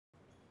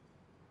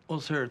Well,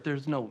 sir,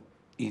 there's no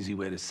easy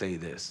way to say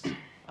this.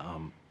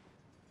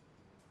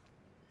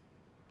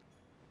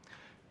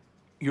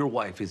 Your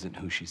wife isn't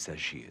who she says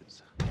she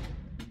is.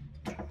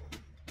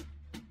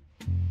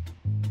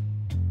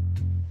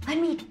 Let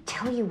me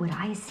tell you what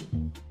I see.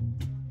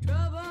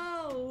 Trouble,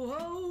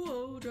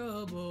 oh,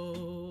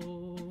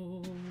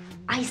 trouble.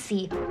 I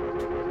see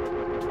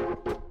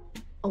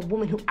a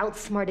woman who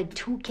outsmarted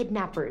 2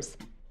 kidnappers.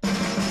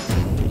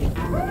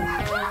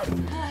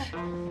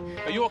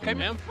 Are you okay,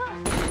 ma'am?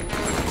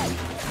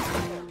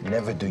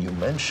 Never do you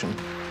mention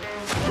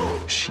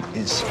she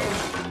is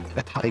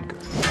a tiger.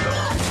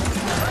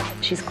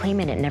 She's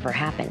claiming it never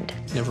happened.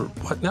 Never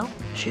what now?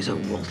 She's a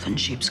wolf in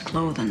sheep's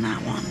clothing,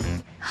 that one.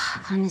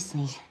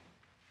 Honestly,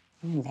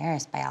 I'm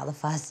embarrassed by all the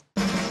fuss.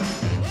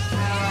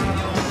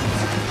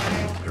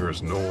 There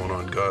is no one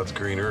on God's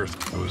green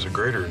earth who is a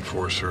greater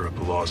enforcer of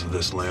the laws of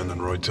this land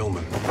than Roy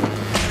Tillman.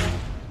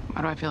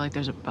 Why do I feel like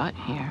there's a but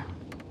here?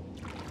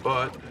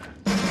 But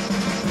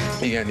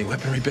You got any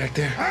weaponry back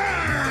there?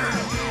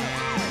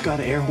 Got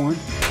an air horn?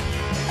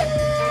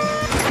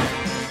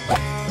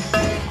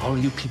 All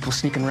you people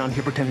sneaking around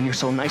here pretending you're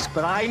so nice,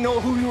 but I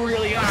know who you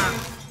really are.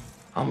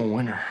 I'm a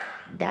winner.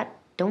 That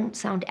don't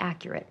sound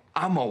accurate.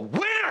 I'm a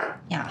winner!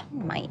 Yeah,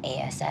 my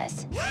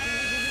ASS.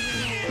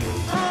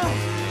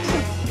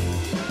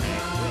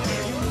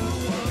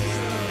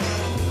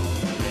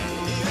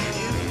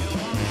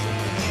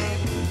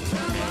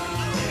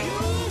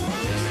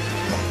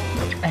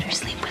 You better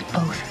sleep with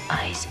both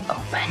eyes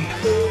open.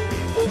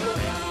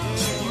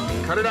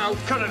 Cut it out!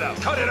 Cut it out!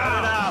 Cut it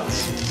out!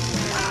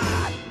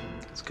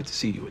 It's good to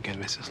see you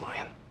again, Mrs.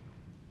 Lyon.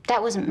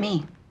 That wasn't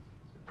me.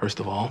 First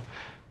of all,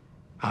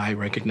 I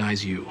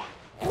recognize you.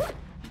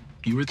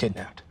 You were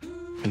kidnapped.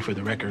 And for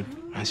the record,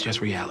 that's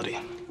just reality.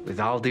 With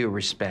all due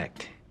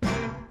respect,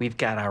 we've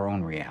got our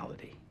own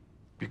reality.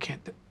 You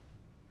can't...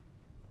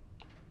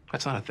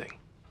 That's not a thing.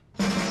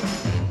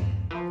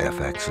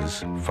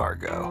 FX's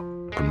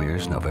Fargo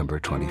premieres November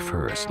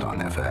 21st on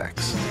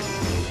FX.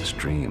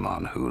 Stream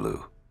on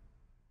Hulu.